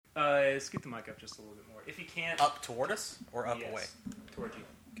Scoot the mic up just a little bit more. If you can't... Up toward us or up yes, away? Toward you.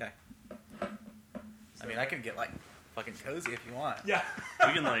 Okay. I mean, I can get, fucking cozy if you want. Yeah.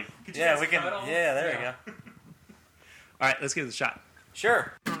 We can, Yeah, we can. cuddle? Yeah, there we go. All right, let's give it a shot.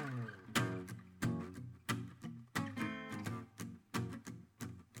 Sure.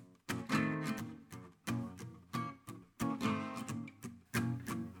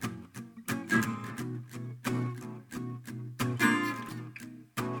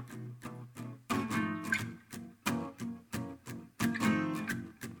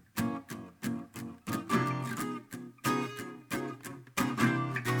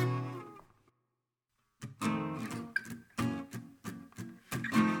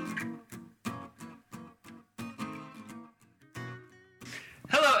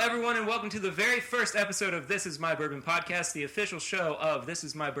 Hello, everyone, and welcome to the very first episode of This Is My Bourbon Podcast, the official show of This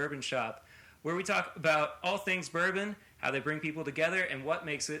Is My Bourbon Shop, where we talk about all things bourbon, how they bring people together, and what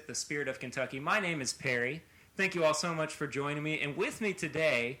makes it the spirit of Kentucky. My name is Perry. Thank you all so much for joining me, and with me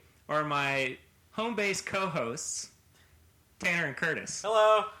today are my home-based co-hosts, Tanner and Curtis.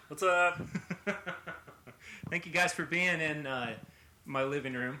 Hello. What's up? Thank you guys for being in my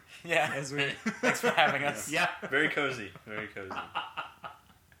living room. Yeah. As we Thanks for having us. yeah, Very cozy. Very cozy.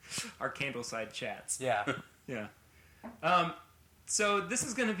 our candleside chats. Yeah. Yeah. So this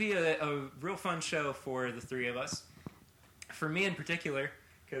is going to be a real fun show for the three of us. For me in particular,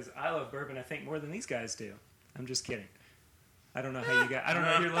 because I love bourbon, I think, more than these guys do. I'm just kidding. I don't know how you guys... I don't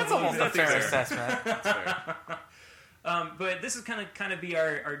know your That's level almost of a fair enthusiasm. assessment. That's fair. But this is kind of be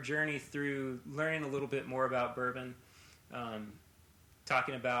our journey through learning a little bit more about bourbon,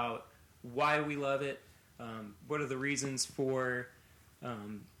 talking about why we love it, what are the reasons for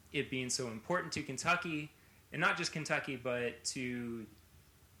it being so important to Kentucky, and not just Kentucky, but to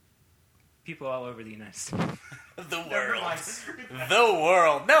people all over the United States. The Never world. mind. The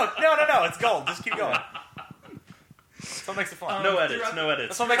world. No. It's gold. Just keep going. That's what makes it fun. No edits. throughout- No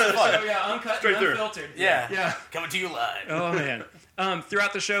edits. That's what makes it fun. So yeah, uncut Straight and through. unfiltered. Yeah. Yeah. Coming to you live. Oh, man.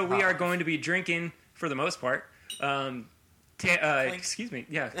 Throughout the show, we are going to be drinking, for the most part. Excuse me.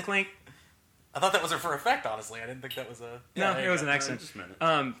 Yeah, clink. I thought that was for effect, honestly. I didn't think that was a... No, there it you was go. an accident. Just a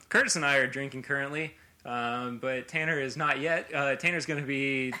minute. Curtis and I are drinking currently, but Tanner is not yet. Tanner's going to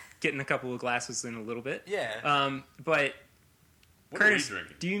be getting a couple of glasses in a little bit. Yeah. But What Curtis, are we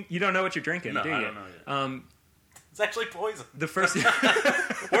drinking? you don't know what you're drinking, No, do you? I don't know yet. It's actually poison. The first We're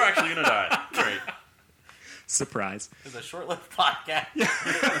actually going to die. Great. surprise. It's a short-lived podcast. You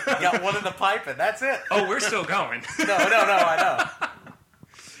got one in the pipe, and that's it. Oh, we're still going. No, I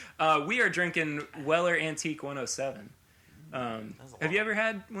know. We are drinking Weller Antique 107. Have you ever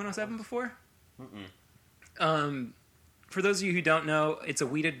had 107 before? For those of you who don't know, it's a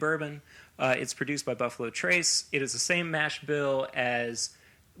wheated bourbon. It's produced by Buffalo Trace. It is the same mash bill as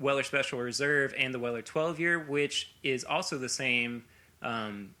Weller Special Reserve and the Weller 12-year, which is also the same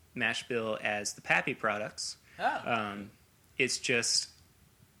mash bill as the Pappy products. Oh. It's just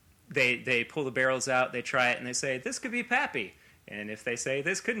they pull the barrels out, they try it, and they say, this could be Pappy. And if they say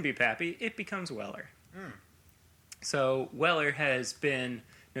this couldn't be Pappy, it becomes Weller. So Weller has been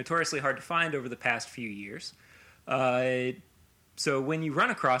notoriously hard to find over the past few years. So when you run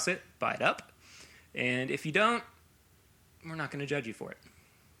across it, buy it up. And if you don't, we're not going to judge you for it.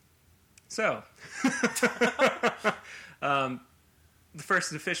 So, the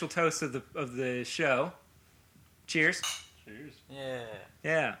first official toast of the show. Cheers. Cheers.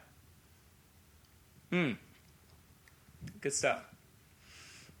 Yeah. Yeah. Good stuff.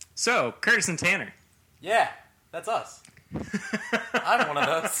 So, Curtis and Tanner, Yeah, that's us. I'm one of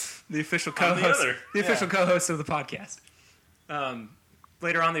those. the official I'm the co-host, other. official co-host of the podcast.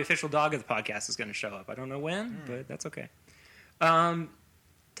 Later on, the official dog of the podcast is going to show up. I don't know when, but that's okay.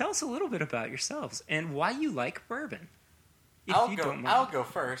 Tell us a little bit about yourselves and why you like bourbon. If you don't mind. I'll go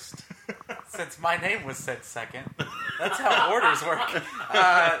first, since my name was said second. That's how orders work.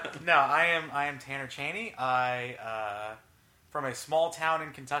 No, I am Tanner Chaney. From a small town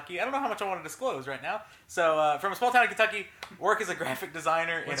in Kentucky. I don't know how much I want to disclose right now. So, from a small town in Kentucky, work as a graphic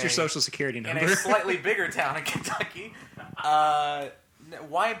designer. What's your social security in number? a slightly bigger town in Kentucky.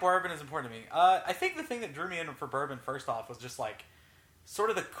 Why bourbon is important to me? I think the thing that drew me in for bourbon, first off, was just sort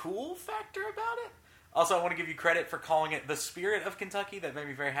of the cool factor about it. Also, I want to give you credit for calling it the spirit of Kentucky. That made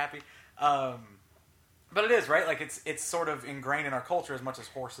me very happy. But it is, right? It's sort of ingrained in our culture as much as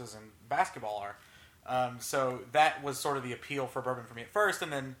horses and basketball are. So that was sort of the appeal for bourbon for me at first,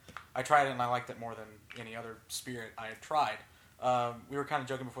 and then I tried it and I liked it more than any other spirit I had tried. We were kind of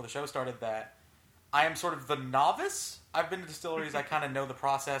joking before the show started that I am sort of the novice. I've been to distilleries, I kind of know the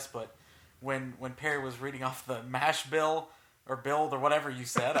process, but when Perry was reading off the mash bill, or build or whatever you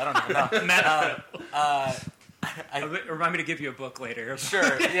said. I don't even know. Matt, I remind me to give you a book later.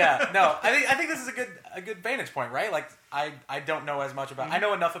 Sure. Yeah. No. I think this is a good vantage point, right? Like I don't know as much about. I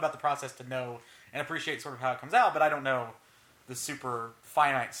know enough about the process to know and appreciate sort of how it comes out, but I don't know the super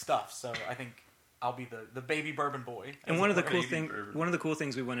finite stuff. So I think I'll be the baby bourbon boy. And one of the Baby bourbon. one of the cool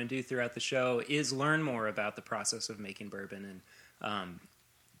things we want to do throughout the show is learn more about the process of making bourbon and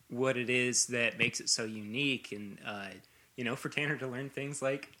what it is that makes it so unique. And for Tanner to learn things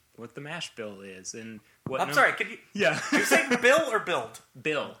like what the mash bill is and what. I'm sorry. Could you? Yeah. Did you say bill or build?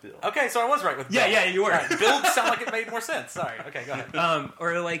 Bill. Okay, so I was right with bill. Yeah, you were. Right, build sound like it made more sense. Sorry. Okay, go ahead.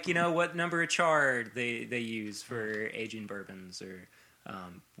 Or like what number of chard they use for aging bourbons, or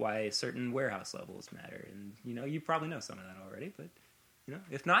why certain warehouse levels matter, and you probably know some of that already, but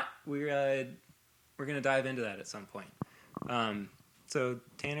if not, we're gonna dive into that at some point. So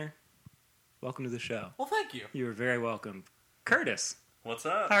Tanner, welcome to the show. Well, thank you. You are very welcome. Curtis, What's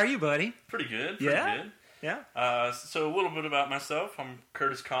up? how are you, buddy? Pretty good. Yeah? Good. Yeah. So a little bit about myself. I'm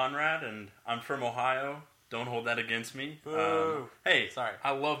Curtis Conrad, and I'm from Ohio. Don't hold that against me. Boo. Hey, Sorry.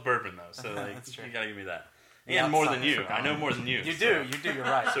 I love bourbon though, so That's true. you gotta give me that. Yeah, And more sorry, than you. forgot. I know more than you. You so- do. You're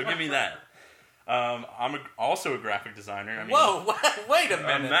right. So give me that. I'm also a graphic designer. I mean, Whoa! Wait a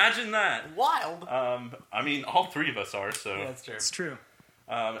minute. Imagine that. Wild. I mean, all three of us are. So Yeah, that's true. It's true.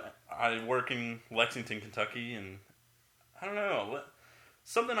 I work in Lexington, Kentucky, and I don't know.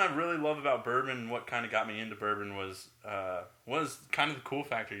 Something I really love about bourbon, what kind of got me into bourbon was kind of the cool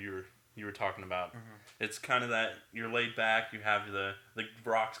factor you were talking about. Mm-hmm. It's kind of that you're laid back, you have the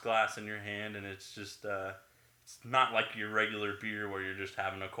rocks glass in your hand, and it's just it's not like your regular beer where you're just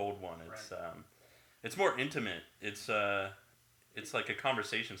having a cold one. It's it's more intimate. It's like a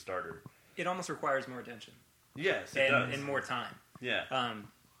conversation starter. It almost requires more attention Yes, it does. and more time. Yeah.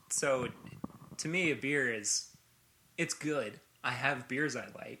 So to me, a beer it's good. I have beers I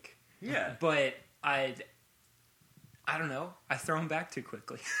like, Yeah. but I don't know. I throw them back too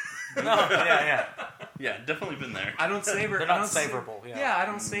quickly. No, yeah. Yeah, definitely been there. I don't savor. They're I not don't savorable. Yeah. Yeah, I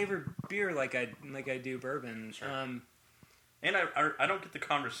don't savor beer like I do bourbon. Sure. And I don't get the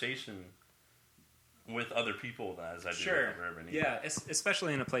conversation with other people as I do Sure. with bourbon. either. Yeah,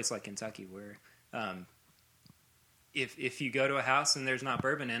 especially in a place like Kentucky where, if you go to a house and there's not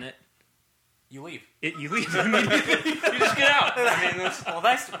bourbon in it, You leave. you leave immediately. You just get out. I mean, that's,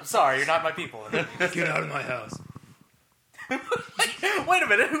 Well, sorry, you're not my people. Get out of my house. Wait a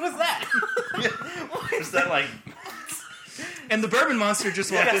minute, who was that? is that like And the bourbon monster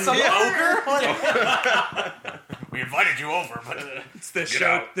just walked in. Some The ogre? We invited you over, but It's the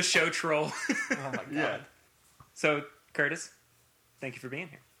out. show troll. oh my god. yeah? So Curtis, thank you for being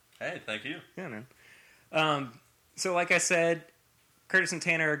here. Hey, thank you. Yeah, man. So like I said, Curtis and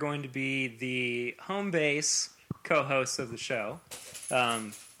Tanner are going to be the home base co-hosts of the show.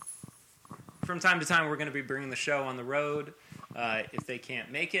 From time to time, we're going to be bringing the show on the road. If they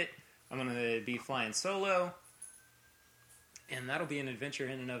can't make it, I'm going to be flying solo. And that'll be an adventure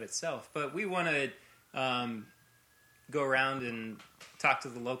in and of itself. But we want to go around and talk to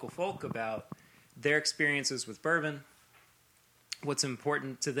the local folk about their experiences with bourbon, what's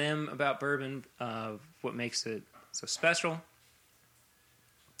important to them about bourbon, what makes it so special.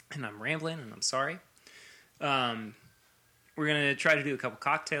 And I'm rambling, and I'm sorry. We're going to try to do a couple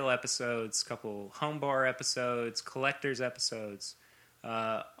cocktail episodes, a couple home bar episodes, collectors episodes,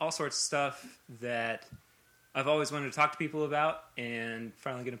 all sorts of stuff that I've always wanted to talk to people about, and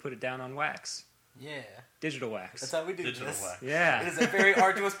finally going to put it down on wax. Yeah. Digital wax. That's how we do Digital this. wax. It Yeah. is a very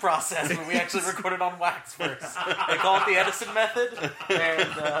arduous process, but we actually record it on wax first. They call it the Edison method, and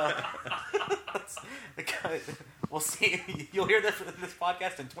we'll see. You'll hear this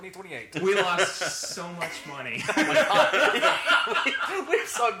podcast in 2028. We lost so much money. We've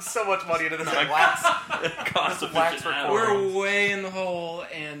sunk so much money into this wax. Cost This wax efficient recorder. hour. We're way in the hole,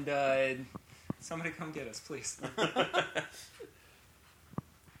 and somebody come get us, please.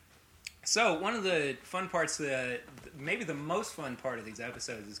 So, one of the fun parts, maybe the most fun part of these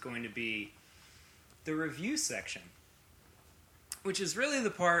episodes is going to be the review section, which is really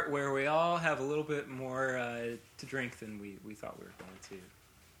the part where we all have a little bit more to drink than we thought we were going to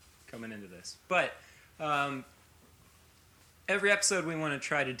coming into this. But every episode we want to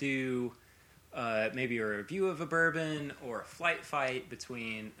try to do maybe a review of a bourbon or a flight fight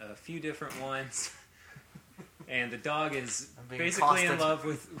between a few different ones. And the dog is I'm being basically in accosted. love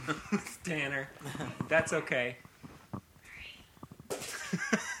with Tanner. That's okay.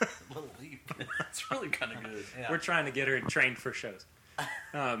 Little leap. It's really kind of good. Yeah. We're trying to get her trained for shows.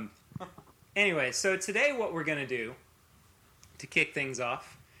 Anyway, so today what we're going to do to kick things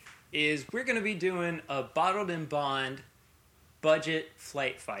off is we're going to be doing a bottled in bond budget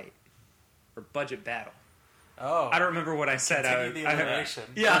flight fight or budget battle. Oh. I don't remember what I said. Continue the alliteration.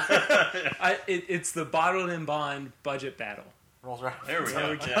 Yeah. It's the Bottled and Bond budget battle. Rolls right. There we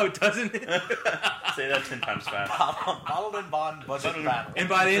go. Oh, doesn't it? Say that 10 times fast. Bottled and Bond budget battle. And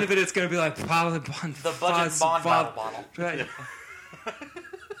by the end of it, it's going to be like Bottled and Bond. The budget Bond battle bottle. Right.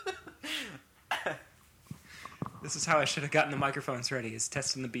 This is how I should have gotten the microphones ready, is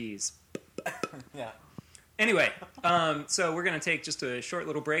testing the bees. Yeah. Anyway, so we're going to take just a short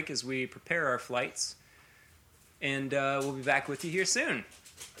little break as we prepare our flights. And we'll be back with you here soon.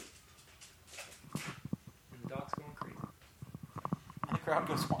 And the dog's going crazy. And the crowd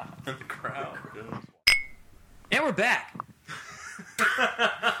goes wild. And the crowd goes. And we're back.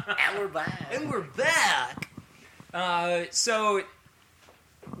 And we're back. And we're back. So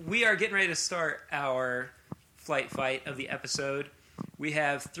we are getting ready to start our flight fight of the episode. We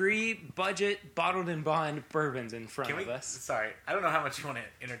have 3 budget Bottled and Bond bourbons in front of us. Sorry, I don't know how much you want to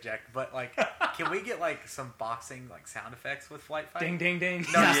interject, but like, can we get like some boxing like sound effects with flight fight? Ding, ding, ding.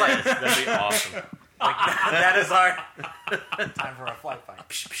 No, just like That'd be awesome. like that is our time for a flight fight.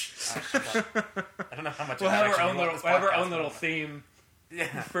 I don't know how much. We'll have our interaction own you little, want this we'll have our podcast own little with. theme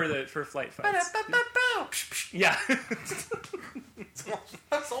Yeah. for flight fights. Yeah.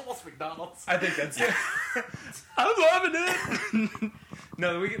 That's almost McDonald's. I think that's it. I'm loving it.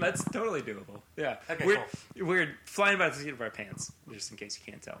 No, that's totally doable. Yeah. Okay, we're flying by the seat of our pants, just in case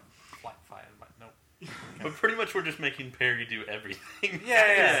you can't tell. Flight fight, but nope. But pretty much we're just making Perry do everything.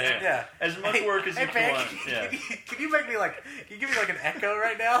 Yeah. As much work as you Perry, want. Yeah. Can you make me like? Can you give me like an echo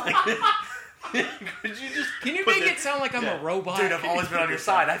right now? Could you just Can you put make the- it sound like I'm a robot? Dude, I've always been on your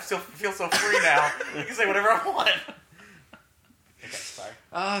side. I still feel so free now. You can say whatever I want. Okay, sorry.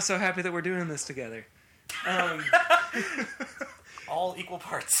 Oh, so happy that we're doing this together. All equal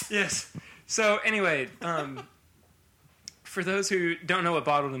parts. Yes. So anyway, for those who don't know what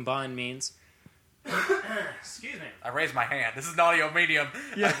Bottled and Bond means, excuse me. I raised my hand. This is an audio medium.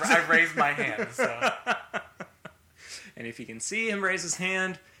 Yes. I raised my hand. So And if you can see him raise his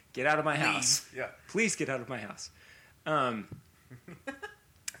hand, get out of my house. Yeah. Please get out of my house.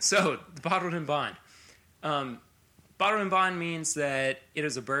 So, the Bottled and Bond. Bottled and Bond means that it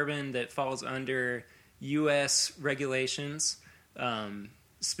is a bourbon that falls under U.S. regulations.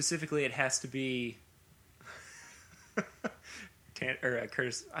 Specifically, it has to be...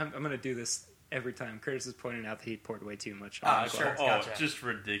 Curtis, I'm going to do this every time. Curtis is pointing out that he poured way too much. Ah, sure. Oh, Gotcha. just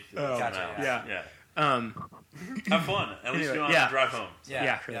ridiculous. Oh, Gotcha, amounts. yeah. Yeah. Have fun. At least Anyway, you don't yeah. have to drive home. Yeah,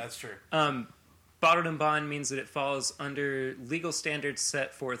 Yeah, that's true. Bottled and Bond means that it falls under legal standards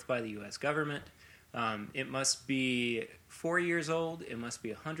set forth by the U.S. government. It must be 4 years old. It must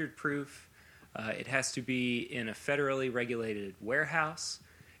be 100 proof. It has to be in a federally regulated warehouse.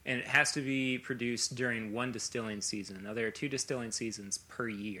 And it has to be produced during one distilling season. Now, there are 2 distilling seasons per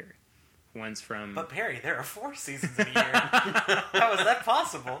year. One's from... But Perry, there are 4 seasons in a year. How is that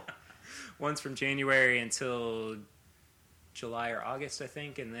possible? One's from January until July or August, I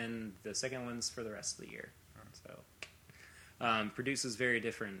think, and then the second one's for the rest of the year. So, produces very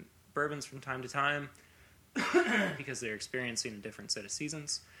different bourbons from time to time because they're experiencing a different set of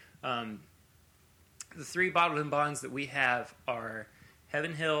seasons. The 3 Bottled and Bonds that we have are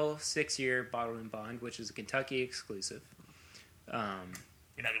Heaven Hill 6-year Bottled and Bond, which is a Kentucky exclusive. You're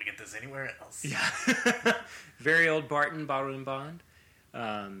not going to get this anywhere else. Yeah. Very Old Barton Bottled and Bond.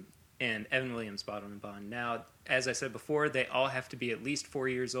 And Evan Williams Bottled and Bond. Now, as I said before, they all have to be at least 4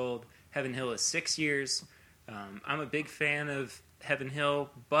 years old. Heaven Hill is 6 years. I'm a big fan of Heaven Hill,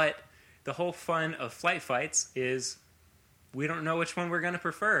 but the whole fun of flight fights is we don't know which one we're going to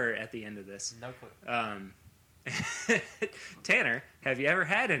prefer at the end of this. No clue. Tanner, have you ever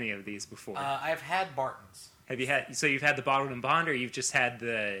had any of these before? I've had Bartons. Have you had? So you've had the Bottled and Bond, or you've just had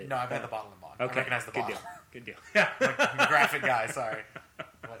the? No, I've had the bottle and bond. Okay, I recognize the good bottle. deal. Good deal. Yeah. I'm a graphic guy, sorry.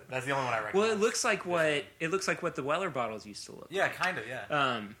 But that's the only one I recognize. Well, it looks like what the Weller bottles used to look. Yeah, kind of,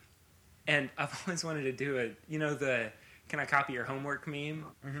 yeah. And I've always wanted to do the "Can I copy your homework" meme?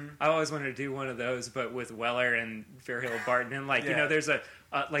 Mm-hmm. I always wanted to do one of those, but with Weller and Fairhill Barton, and Yeah. there's a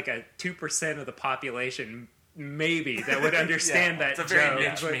 2% of the population maybe that would understand Yeah, that it's a very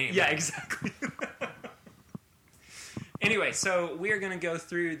joke. niche But, meme. yeah, exactly. Anyway, so we are going to go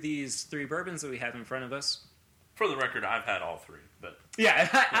through these 3 bourbons that we have in front of us. For the record, I've had all 3, but Yeah,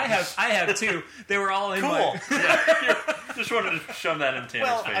 I have 2. They were all in Cool. my... just wanted to shove that in Tanner's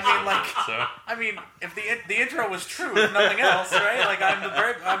Well, face. I mean, a like- bit, so. I mean, if the intro was true, if nothing else, right? Like,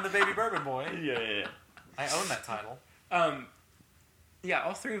 I'm the baby bourbon boy. Yeah. I own that title. Yeah,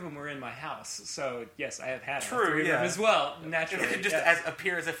 all 3 of them were in my house, so yes, I have had all True, 3 of them yeah. as well, naturally. It just yeah.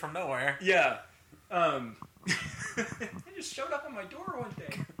 appears as if from nowhere. Yeah. They just showed up on my door one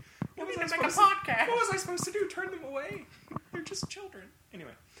day. What was, need I to make a supposed podcast. what was I supposed to do? Turn them away? They're just children.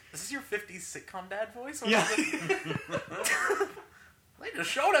 Anyway. Is this your 50s sitcom dad voice? Or Yeah. is it- They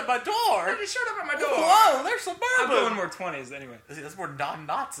just showed at my door. They just showed up at my door. Whoa, they're I'm suburban. going more 20s anyway. That's more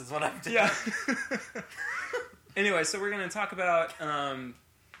non-knots is what I'm doing. Yeah. Anyway, so we're going to talk about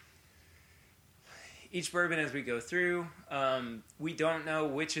each bourbon as we go through. We don't know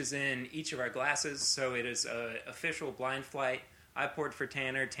which is in each of our glasses, so it is an official blind flight. I poured for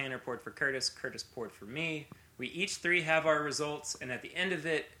Tanner, Tanner poured for Curtis, Curtis poured for me. We each three have our results, and at the end of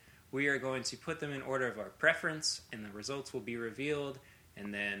it, we are going to put them in order of our preference, and the results will be revealed,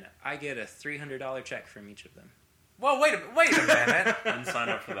 and then I get a $300 check from each of them. Well, wait a minute. Didn't sign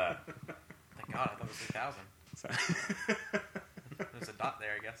up for that. Thank God, I thought it was 3,000. So There's a dot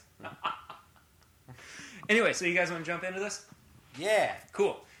there, I guess. Anyway, so you guys want to jump into this? Yeah.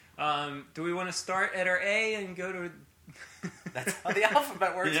 Cool. Do we want to start at our A and go to... That's how the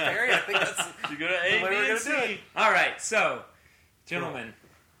alphabet works, Yeah. Barry. I think that's... You go to The A, way B, we're and gonna C. do it. All right, so, gentlemen,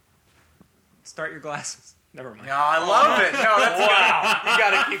 start your glasses. Never mind. No, I love it. No, that's Wow. You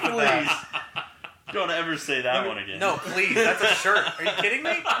gotta keep with that. Please. Don't ever say that one again. No, please. That's a shirt. Are you kidding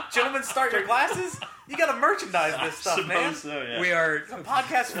me? Gentlemen, start your glasses? You gotta merchandise this stuff, Suppose man. so, yeah. We are... It's a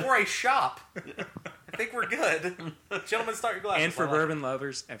podcast for a shop. I think we're good. Gentlemen, start your glasses. And for I like bourbon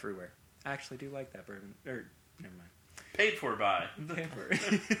lovers everywhere. I actually do like that bourbon. Or, never mind. Paid for by.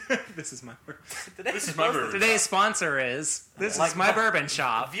 This is my bourbon. it. This is my bourbon. Today's sponsor is... This Like is my my- bourbon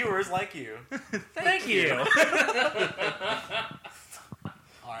shop. Viewers like you. Thank you.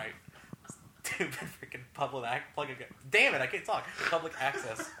 All right. Stupid freaking public damn it, I can't talk. Public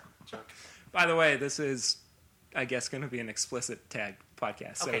access joke. By the way, this is, I guess, going to be an explicit tag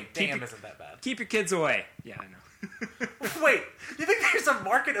podcast. So Okay, keep damn your, isn't that bad. keep your kids away. Yeah, I know. Wait, you think there's a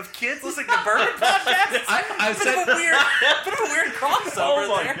market of kids listening to bourbon podcasts? I Bit of a weird crossover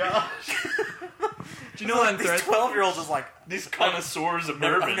Oh my there. gosh. Do you know on These Thread? 12-year-olds is like, These connoisseurs of I've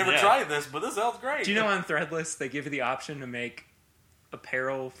bourbon. never yeah. tried this, but this sounds great. Do you know on Threadless they give you the option to make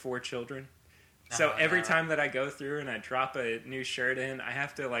apparel for children? So every no. time that I go through and I drop a new shirt in, I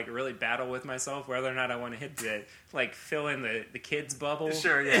have to like really battle with myself whether or not I want to hit the like fill in the kids bubble.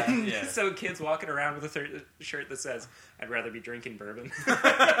 Sure, yeah. Yeah. So kids walking around with a shirt that says "I'd rather be drinking bourbon." Which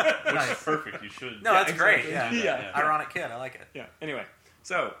Nice. is perfect. You should. No, that's great. exactly. Yeah. Yeah. Ironic kid. I like it. Yeah. Anyway,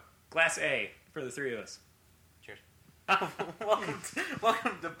 so glass A for the three of us. Cheers.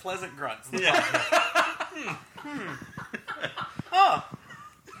 welcome to Pleasant Grunts. The Yeah. podcast. Oh.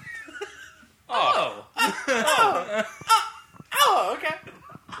 Oh. Oh, okay.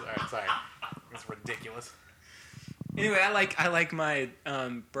 Sorry. It's ridiculous. Anyway, I like my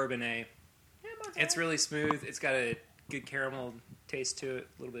bourbon A. It's really smooth. It's got a good caramel taste to it.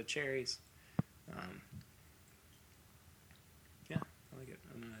 A little bit of cherries. Yeah, I like it.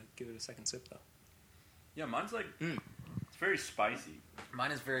 I'm gonna give it a second sip though. Yeah, mine's like, Mm. it's very spicy.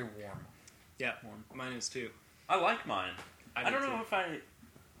 Mine is very warm. Yeah, mine is too. I like mine. I do don't know too. if I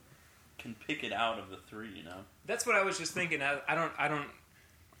can pick it out of the three, you know? That's what I was just thinking. I don't.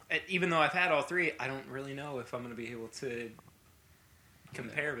 Even though I've had all three, I don't really know if I'm going to be able to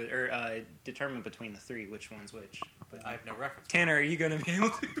compare or determine between the three which one's which. But I have no reference. Tanner, are you going to be able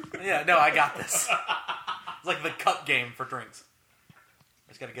to? Yeah, no, I got this. It's like the cup game for drinks. I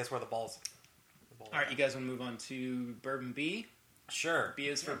just got to guess where the ball's. All right, you guys want to move on to bourbon B? Sure. B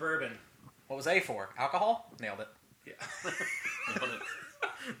is for bourbon. What was A for? Alcohol? Nailed it. Yeah.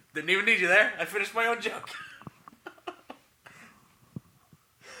 Didn't even need you there. I finished my own joke.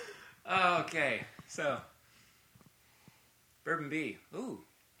 Okay, so bourbon B. Ooh,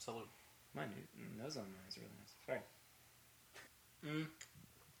 Salute. my nose on mine is really nice. Sorry.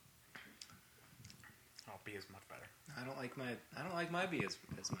 Oh, B is much better. I don't like my B as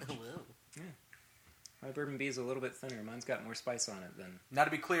much. My bourbon B is a little bit thinner. Mine's got more spice on it than. Now,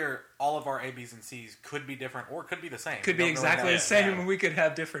 to be clear, all of our A, B's, and C's could be different or could be the same. Could We be don't really exactly know. the same, Yeah. and we could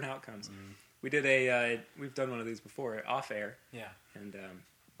have different outcomes. We did we've done one of these before, off air, Yeah. and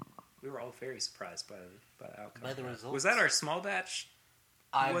we were all very surprised by the outcome. By the results. Was that our small batch?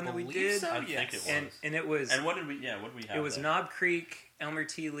 I one that we believe did? so, I yes. think it was. And it was And what did we have? it was there? Knob Creek, Elmer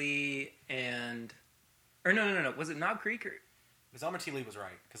T. Lee, and no. Was it Knob Creek or Because Elmer T. Lee was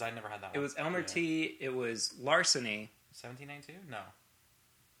right, because I never had that it one. was Elmer Yeah. T. It was Larceny. 1792? No.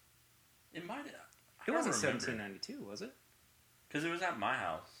 It might have. It wasn't 1792, was it? Because it was at my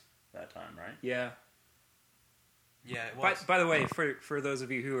house that time, right? Yeah. Yeah, it was. By the way, for those of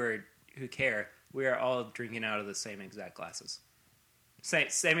you who care, we are all drinking out of the same exact glasses.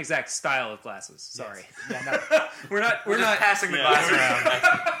 Same exact style of glasses. Sorry. Yes. Yeah, no. We're not We're just passing the glass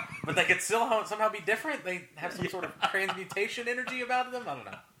around. But they could still somehow be different. They have some sort of transmutation energy about them. I don't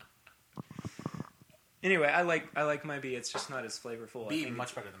know. Anyway, I like my B. It's just not as flavorful. B I think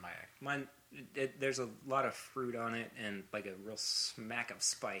much better than my A. mine. There's a lot of fruit on it and like a real smack of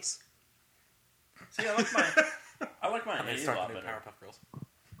spice. See, I like my And A they a start lot the new better. Powerpuff Girls.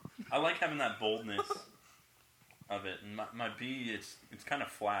 I like having that boldness of it. And my B, it's kind of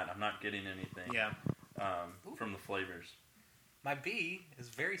flat. I'm not getting anything Yeah. from the flavors. My B is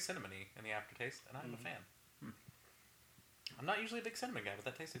very cinnamony in the aftertaste, and I'm a fan. I'm not usually a big cinnamon guy, but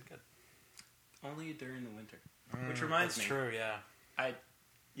that tasted good. Only during the winter. Which reminds me. That's true, yeah.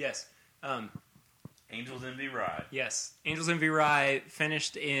 Yes. Angels Envy Rye. Yes. Angels Envy Rye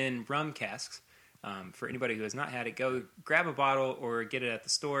finished in rum casks. For anybody who has not had it, go grab a bottle or get it at the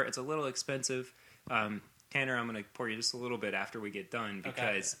store. It's a little expensive. Tanner, I'm going to pour you just a little bit after we get done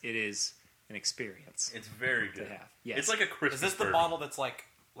because it is an experience It's very good. to have. Yes. It's like a Christmas Is this the bourbon. bottle that's like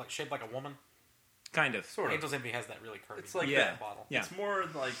shaped like a woman? Kind of. Sort of. Angel's Envy has that really curvy It's like Yeah. bottle. Yeah. It's more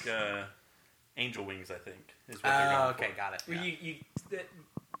like angel wings, I think, is what they're Oh, going okay, for. got it. Well, Yeah.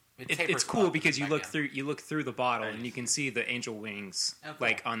 it's tapers cool up because you back look in. through the bottle Nice. and you can see the angel wings Oh, cool.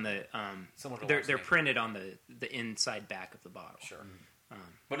 like on the Similar to they're Larson Angel. printed on the inside back of the bottle. Sure.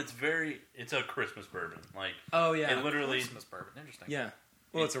 But it's a Christmas bourbon. Like, Oh yeah. it literally... Christmas bourbon. Interesting. Yeah.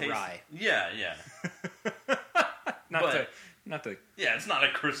 Well, it's a tastes- rye. Yeah. Not But- to Yeah, it's not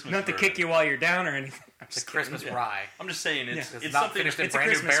a Christmas not to bourbon. kick you while you're down or anything. I'm It's a just kidding. Christmas Yeah. rye. I'm just saying Yeah. It's it's not something... finished in it's a brand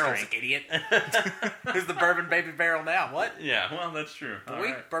new Christmas barrels, drink. idiot. Who's the bourbon baby barrel now? What? Yeah, well, that's true. Boy? All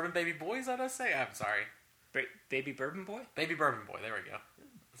right. Bourbon baby boy, is that what I say? I'm sorry. Baby bourbon boy. Baby bourbon boy. There we go.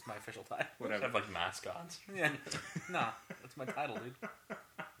 That's my official title. They Whatever. have, like, mascots. Yeah. Nah, that's my title, dude.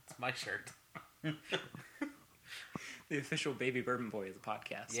 It's my shirt. The official baby bourbon boy of the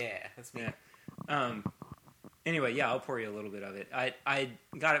podcast. Yeah, that's me. Yeah. Anyway, yeah, I'll pour you a little bit of it. I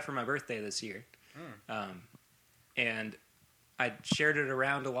got it for my birthday this year, and I shared it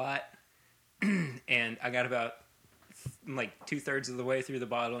around a lot, and I got about like 2/3 of the way through the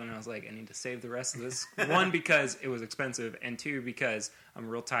bottle, and I was like, I need to save the rest of this. One, because it was expensive, and two, because I'm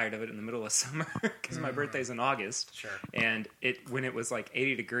real tired of it in the middle of summer because my birthday's in August. Sure. And when it was like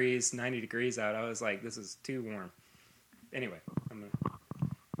 80 degrees, 90 degrees out, I was like, this is too warm. Anyway,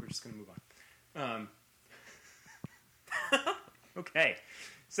 we're just gonna move on. Okay,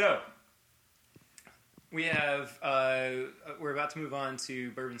 so we have we're about to move on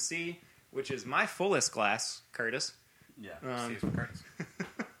to Bourbon C, which is my fullest glass, Curtis. Yeah. Caesar Curtis.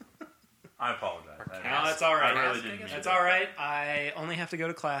 I apologize. Or I- No, that's all right. I really didn't mean That's to. all right. I only have to go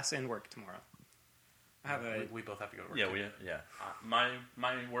to class and work tomorrow. I have a We both have to go to work. Yeah, too.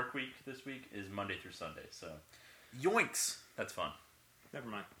 my work week this week is Monday through Sunday, so Yoinks. that's fun. never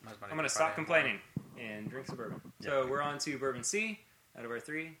mind. Mine's Monday I'm going to through stop Friday. complaining and drink some bourbon. So we're on to Bourbon C out of our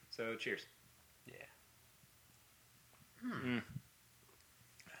 3. So cheers. Yeah. Mm.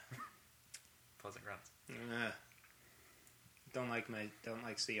 Pleasant grunts. Don't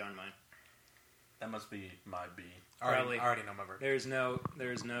like C on mine. That must be my B. Probably. I already know my verdict. There's no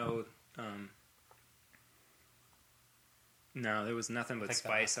no, there was nothing but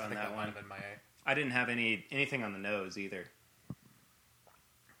spice on that might one. have been my A. I didn't have anything on the nose either.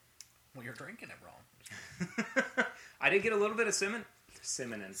 Well, you're drinking it wrong. I did get a little bit of cinnamon.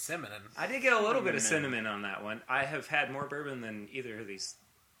 Cinnamon. I did get a little bit of cinnamon on that one. I have had more bourbon than either of these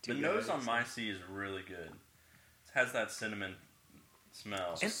two. The nose guys. on my C is really good. It has that cinnamon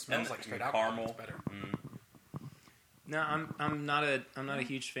smell. It smells like straight alcohol. caramel. It's better. No, I'm not a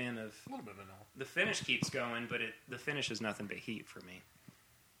huge fan of A little bit of vanilla. the finish. Keeps going, but the finish is nothing but heat for me.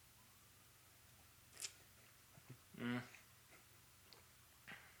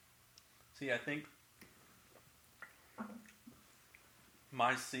 See, I think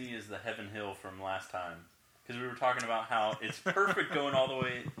my C is the Heaven Hill from last time. Because we were talking about how it's perfect going all the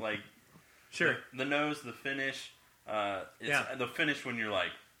way, like, Sure. the nose, the finish. It's the finish when you're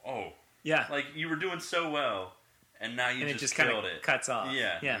like, oh, Yeah. like you were doing so well, and now you and it just kind killed of it. cuts off.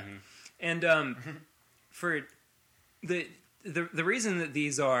 Yeah. Yeah. Mhm. And for the reason that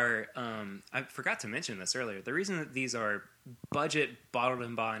these are, I forgot to mention this earlier. The reason that these are budget bottled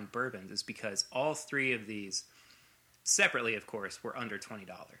and bond bourbons is because all 3 of these, separately of course, were under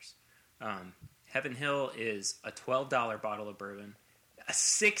 $20. Heaven Hill is a $12 bottle of bourbon, a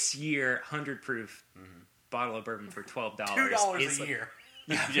 6-year 100 proof bottle of bourbon for $12. $2 is a year.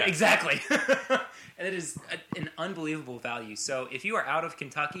 Yeah. Exactly. And it is an unbelievable value. So if you are out of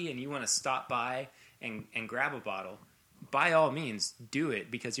Kentucky and you want to stop by and grab a bottle, by all means do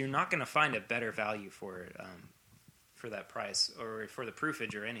it, because you're not going to find a better value for that price or for the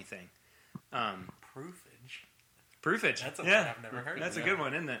proofage or anything. Proofage. Proofage. That's a yeah. word I've never heard. That's a Yeah. good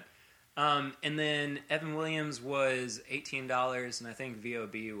one, isn't it? And then Evan Williams was $18, and I think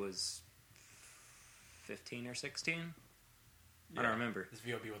VOB was 15 or 16. I Yeah. don't remember. This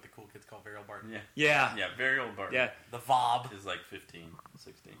VOB what the cool kids call Varial Barton. Yeah. Yeah. Yeah, very old Bart. Yeah. The VOB. Is like 15,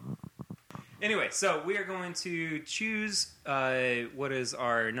 16. Anyway, so we are going to choose what is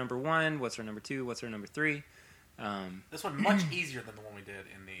our number 1, what's our number 2, what's our number 3. This one much easier than the one we did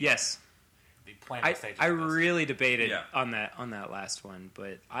in the Yes. the planning I stages. I of this. really debated Yeah. on that last one,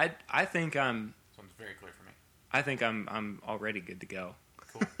 but I think I'm This one's very clear for me. I'm already good to go.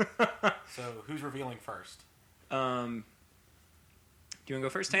 Cool. So who's revealing first? Do you want to go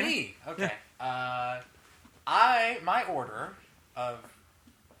first, Tanner? Me. Okay. My order of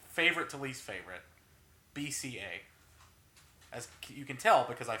favorite to least favorite, BCA. As you can tell,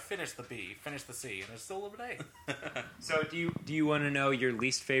 because I finished the B, finished the C, and there's still a little bit of A. So do you want to know your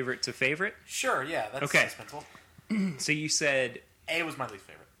least favorite to favorite? Sure, yeah, that's Okay. suspenseful. So you said A was my least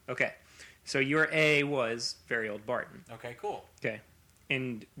favorite. okay. So your A was Very Old Barton. Okay, cool. Okay.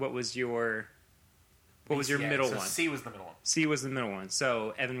 And what was your BCA. middle So one? C was the middle one. C was the middle one.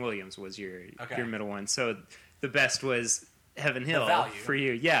 So Evan Williams was your Okay. middle one. So the best was Heaven Hill value. for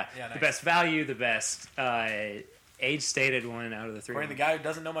you. Yeah. Yeah, The nice. best value, the best age stated one out of the 3. According to the guy who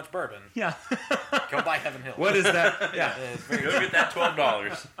doesn't know much bourbon, Yeah. go buy Heaven Hill. What is that? Yeah. It's very Go get that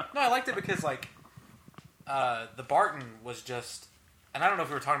 $12. No, I liked it because the Barton was just, and I don't know if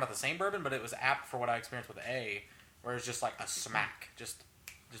we were talking about the same bourbon, but it was apt for what I experienced with A, where it was just like a smack, just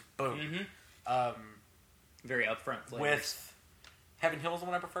boom. Mhm. Very upfront flavors. With Heaven Hill is the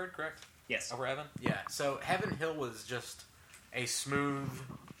one I preferred, correct? yes. Over Evan? Yeah. So Heaven Hill was just a smooth.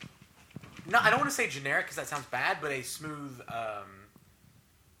 No, I don't want to say generic because that sounds bad, but a smooth,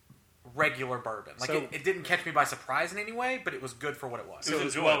 regular bourbon. Like So- it didn't catch me by surprise in any way, but it was good for what it was. So it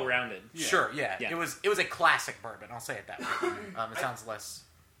was enjoyable. well rounded. Yeah. Sure, yeah. Yeah. It was a classic bourbon. I'll say it that way. It sounds less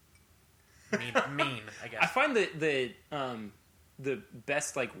mean, I I guess. find that the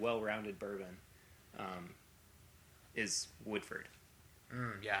best like well rounded bourbon is Woodford.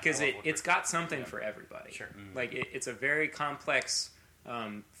 Yeah, Because I love it's Woodford. got something for everybody. Sure. Like it's a very complex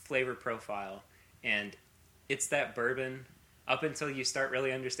flavor profile, and it's that bourbon up until you start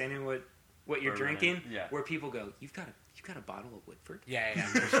really understanding what you're Bourbon, drinking, yeah. where people go, you've got a bottle of Woodford. Yeah,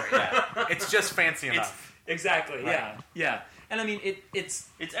 for sure. Yeah, it's just fancy enough. Exactly. Right. Yeah. Yeah. And I mean it's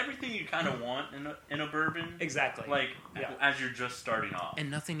It's everything you kind of want in a bourbon. exactly Like, Yeah. as you're just starting off.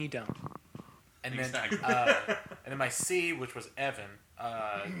 and nothing you don't. And Exactly. then my C, which was Evan,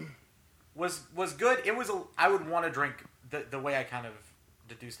 was good. It was I would want to drink the way I kind of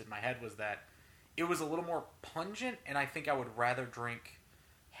deduced it in my head was that it was a little more pungent, and I think I would rather drink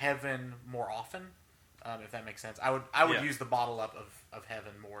Heaven more often, if that makes sense. I would Yeah. use the bottle up of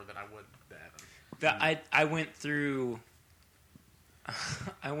Heaven more than I would the Evan. I went through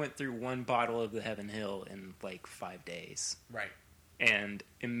one bottle of the Heaven Hill in like 5 days. Right. And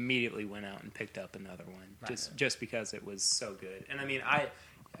immediately went out and picked up another one Nice. just because it was so good. And I mean,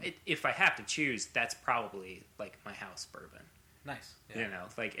 if I have to choose, that's probably like my house bourbon. Nice. You know,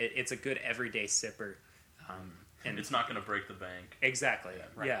 like it's a good everyday sipper. And It's not going to break the bank. exactly,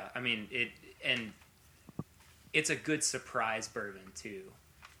 Right. yeah. I mean, it's a good surprise bourbon too.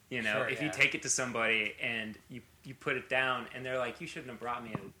 You know, Sure, if yeah. you take it to somebody and you put it down and they're like, you shouldn't have brought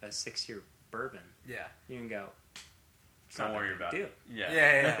me a 6-year bourbon. Yeah. You can go, it's Don't not worry a big about deal. it. Yeah.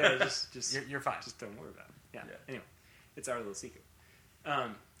 Yeah. just You're fine. just don't worry about it. Yeah. Yeah. Anyway, it's our little secret.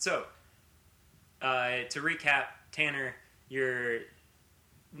 So, to recap, Tanner, your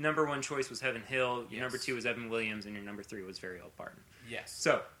number 1 choice was Heaven Hill. Your Yes. number 2 was Evan Williams, and your number 3 was Very Old Barton. Yes.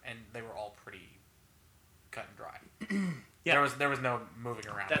 So, And they were all pretty cut and dry. yeah, There was no moving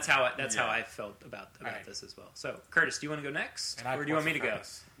around. that's how Yeah. I felt about Right. this as well. So, Curtis, do you want to go next, And I or do you want me to prefer go?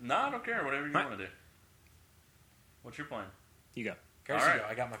 this. No, I don't care. Whatever you Right. want to do. What's your plan? You go. Curtis, All you right.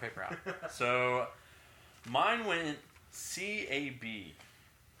 go. I got my paper out. So, mine went CAB.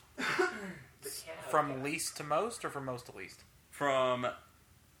 From least to most, or from most to least? From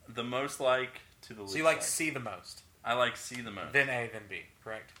the most like to the least So you like like. C the most, I like C the most. then A, then B,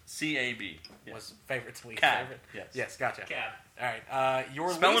 correct? CAB. Yes. Was favorite to least Cab. favorite? Yes. Yes, gotcha. Cab. All right.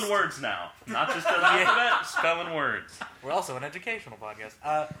 Your Spelling least, words now. Not just an alphabet, spelling words. We're also an educational podcast.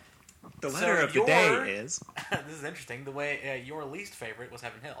 The So letter of the your- day is This is interesting. The way your least favorite was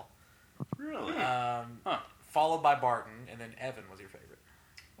Heaven Hill, Really? Huh. followed by Barton, and then Evan was your favorite.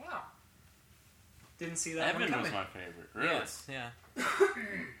 Wow. Didn't see that one Evan coming. was my favorite. Really? Yes, yeah.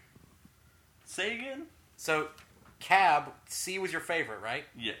 Say again? So, Cab, C was your favorite, right?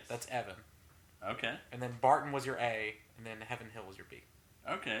 Yes. That's Evan. Okay. And then Barton was your A, and then Heaven Hill was your B.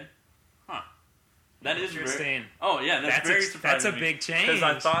 Okay. Huh. That is Interesting. Oh yeah, that's very surprising. That's a big change. Because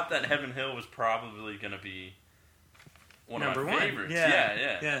I thought that Heaven Hill was probably going to be one of my favorites.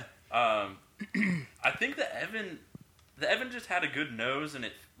 Yeah. I think the Evan just had a good nose, and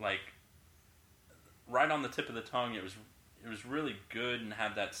it like right on the tip of the tongue. It was really good and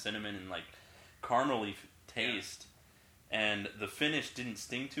had that cinnamon and like caramely taste, and the finish didn't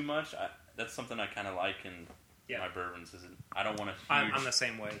sting too much. That's something I kind of like in my bourbons. Is I don't want a huge I'm the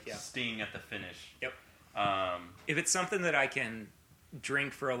same way. Yeah. sting at the finish. Yep. If it's something that I can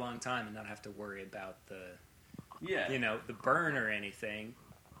drink for a long time and not have to worry about the the burn or anything,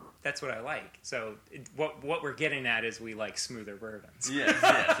 that's what I like. So what we're getting at is we like smoother bourbons. Yes,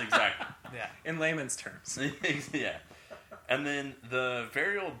 exactly. Yeah. In layman's terms. Yeah. And then the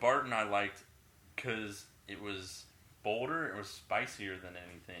Very Old Barton I liked because it was bolder, it was spicier than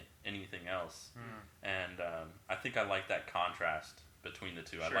anything else. And I think I like that contrast between the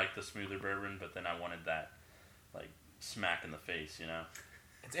two. Sure. I like the smoother bourbon, but then I wanted that like smack in the face, you know?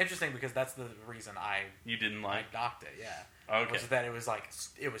 It's interesting because that's the reason You didn't like? docked it, yeah. Okay. Was that it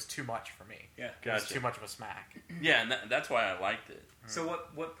was too much for me. Yeah. It was too much of a smack. Yeah, and that's why I liked it. So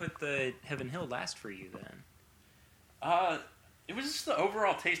what put the Heaven Hill last for you then? It was just the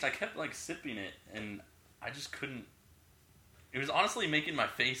overall taste. I kept like sipping it, and I just couldn't. It was honestly making my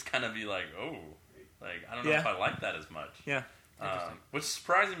face kind of be like, oh, like I don't know if I like that as much. Yeah. Which is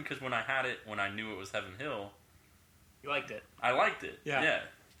surprising because when I had it, when I knew it was Heaven Hill, you liked it. I liked it. Yeah.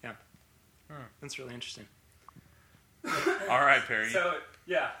 That's really interesting. All right, Perry. So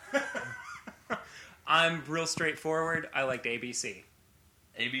yeah, I'm real straightforward. I liked ABC.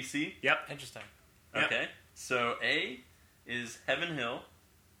 ABC. Yep. Interesting. Okay. Yep. So A is Heaven Hill.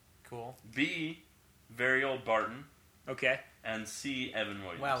 Cool. B, Very Old Barton. Okay. And C, Evan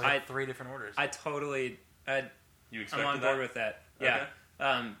Williams. Wow, we had 3 different orders. I totally. You expected I'm on board with that. Yeah.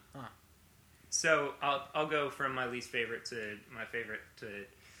 Okay. So I'll go from my least favorite to my favorite to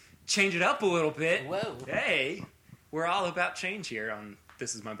change it up a little bit. Whoa. Hey, we're all about change here on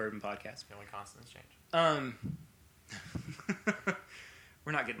This Is My Bourbon Podcast. The only constant is change.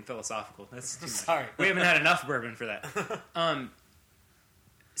 We're not getting philosophical. That's too much. Sorry. We haven't had enough bourbon for that.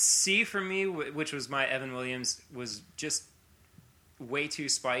 C for me, which was my Evan Williams, was just way too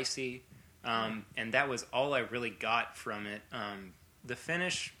spicy, and that was all I really got from it. The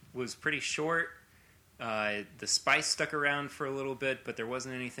finish was pretty short. The spice stuck around for a little bit, but there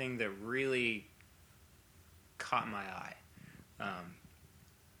wasn't anything that really caught my eye,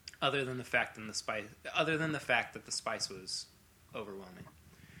 other than the fact that the spice was overwhelming.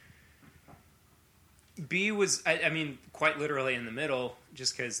 B was, I mean, quite literally in the middle,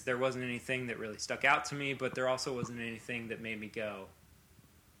 just because there wasn't anything that really stuck out to me, but there also wasn't anything that made me go,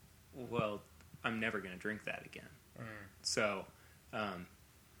 well, I'm never going to drink that again. So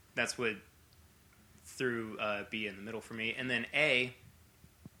that's what threw B in the middle for me. And then A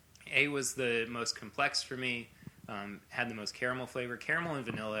was the most complex for me, had the most caramel flavor. Caramel and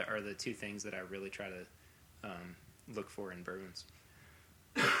vanilla are the two things that I really try to look for in bourbons.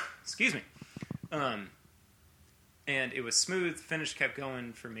 Excuse me. And it was smooth. Finish kept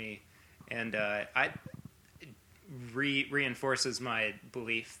going for me, and reinforces my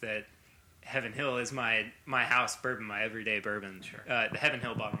belief that Heaven Hill is my house bourbon, my everyday bourbon. Sure. The Heaven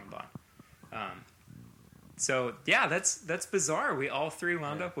Hill Bottle and Bond. So yeah, that's bizarre. We all three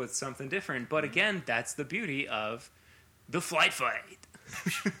wound up with something different, but again, that's the beauty of the flight fight.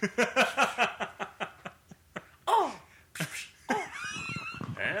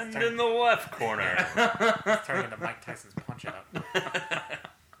 And in the left corner. It's turning into Mike Tyson's Punch-Out.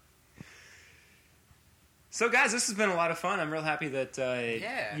 So, guys, this has been a lot of fun. I'm real happy that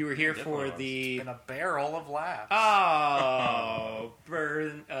you were here for It's the... been a barrel of laughs. Oh,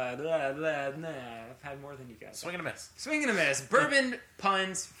 burn... I've had more than you guys. Swing and a miss. Swing and a miss. Bourbon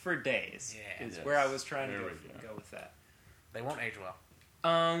puns for days is Yes. where I was trying to There go with that. They won't age well.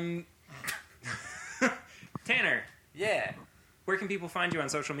 Tanner, Yeah. where can people find you on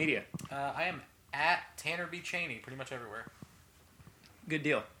social media? I am at Tanner B. Cheney pretty much everywhere. Good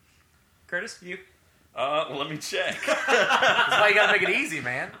deal. Curtis, you? Let me check. That's why you gotta make it easy,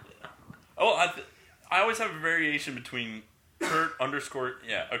 man. Oh, I always have a variation between Kurt _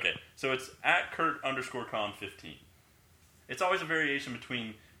 yeah, okay. So it's at Kurt _con 15. It's always a variation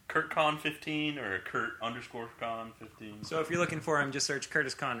between KurtCon 15 or Kurt _con 15. So if you're looking for him, just search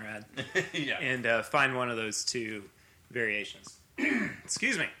Curtis Conrad Yeah. and find one of those two variations.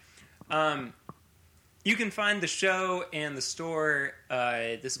 Excuse me. You can find the show and the store,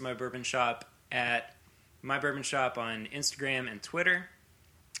 This Is My Bourbon Shop, at My Bourbon Shop on Instagram and Twitter.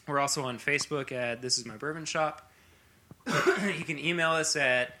 We're also on Facebook at This Is My Bourbon Shop. You can email us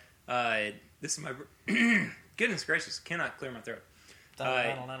at This is my... Goodness gracious, cannot clear my throat.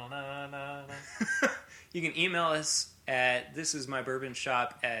 You can email us at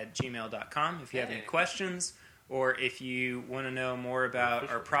thisismybourbonshop@gmail.com if you have any questions or if you want to know more about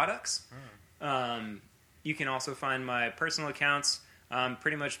our products. You can also find my personal accounts,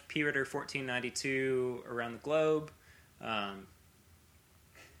 pretty much PRitter1492 around the globe.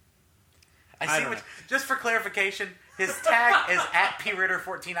 Just for clarification, his tag is at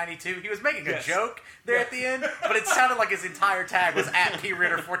PRitter1492. He was making a joke there at the end, but it sounded like his entire tag was at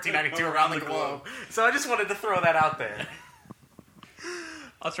PRitter1492 around the globe. So I just wanted to throw that out there.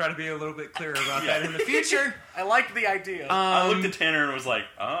 I'll try to be a little bit clearer about that in the future. I liked the idea. I looked at Tanner and was like,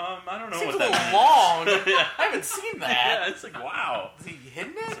 I don't know Seems what a that little long. Yeah. I haven't seen that. Yeah, it's like, wow. Is he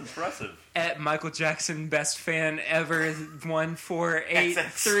hidden That's it? impressive. At Michael Jackson, best fan ever,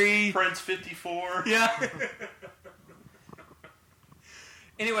 1483. Prince 54. Yeah.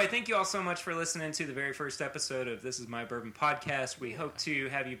 Anyway, thank you all so much for listening to the very first episode of This Is My Bourbon podcast. We hope to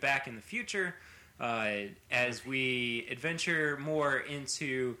have you back in the future as we adventure more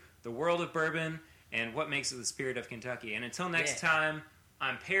into the world of bourbon and what makes it the spirit of Kentucky. And until next time,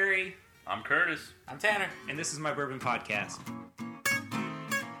 I'm Perry. I'm Curtis. I'm Tanner. And this is My Bourbon podcast.